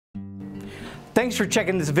Thanks for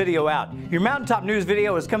checking this video out. Your Mountaintop News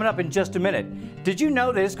video is coming up in just a minute. Did you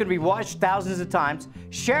know that it's going to be watched thousands of times,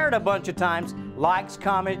 shared a bunch of times, likes,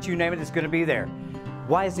 comments, you name it, it's going to be there.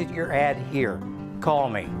 Why is it your ad here? Call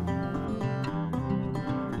me.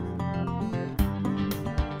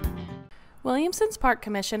 Williamson Parks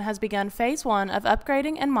Commission has begun Phase 1 of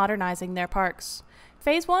upgrading and modernizing their parks.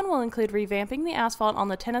 Phase 1 will include revamping the asphalt on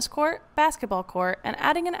the tennis court, basketball court, and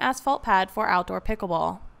adding an asphalt pad for outdoor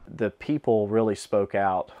pickleball. The people really spoke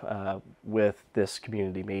out with this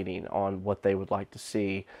community meeting on what they would like to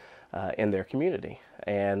see in their community.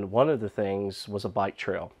 And one of the things was a bike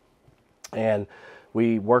trail. And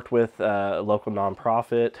we worked with a local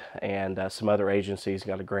nonprofit and some other agencies,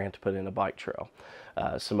 got a grant to put in a bike trail.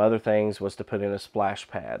 Some other things was to put in a splash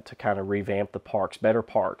pad to kind of revamp the parks, better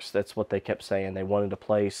parks. That's what they kept saying. They wanted a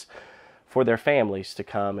place for their families to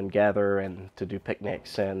come and gather and to do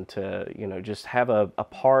picnics and to, you know, just have a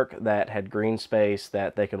park that had green space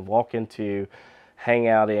that they can walk into, hang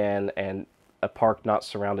out in, and a park not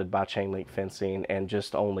surrounded by chain link fencing and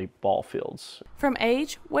just only ball fields. From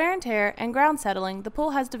age, wear and tear, and ground settling, the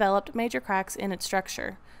pool has developed major cracks in its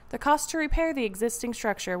structure. The cost to repair the existing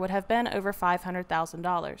structure would have been over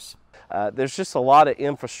 $500,000. There's just a lot of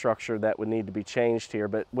infrastructure that would need to be changed here,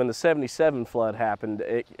 but when the '77 flood happened,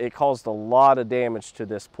 it caused a lot of damage to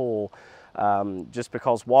this pool, just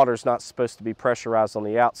because water's not supposed to be pressurized on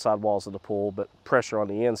the outside walls of the pool, but pressure on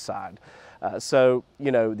the inside. So,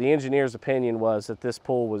 you know, the engineer's opinion was that this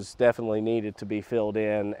pool was definitely needed to be filled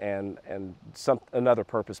in and another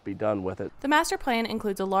purpose be done with it. The master plan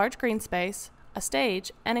includes a large green space, a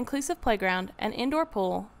stage, an inclusive playground, an indoor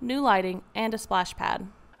pool, new lighting, and a splash pad.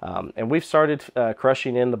 And we've started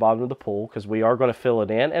crushing in the bottom of the pool because we are going to fill it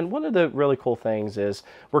in. And one of the really cool things is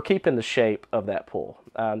we're keeping the shape of that pool,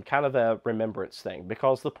 kind of a remembrance thing,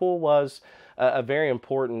 because the pool was a very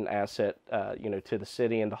important asset, you know, to the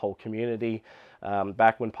city and the whole community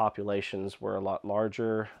back when populations were a lot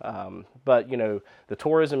larger. But, you know, the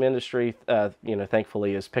tourism industry, you know,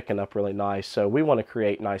 thankfully is picking up really nice. So we want to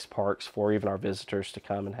create nice parks for even our visitors to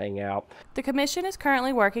come and hang out. The commission is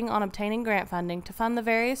currently working on obtaining grant funding to fund the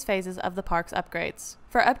various phases of the park's upgrades.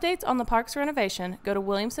 For updates on the park's renovation, go to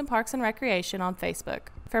Williamson Parks and Recreation on Facebook.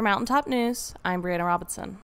 For Mountaintop News, I'm Brianna Robinson.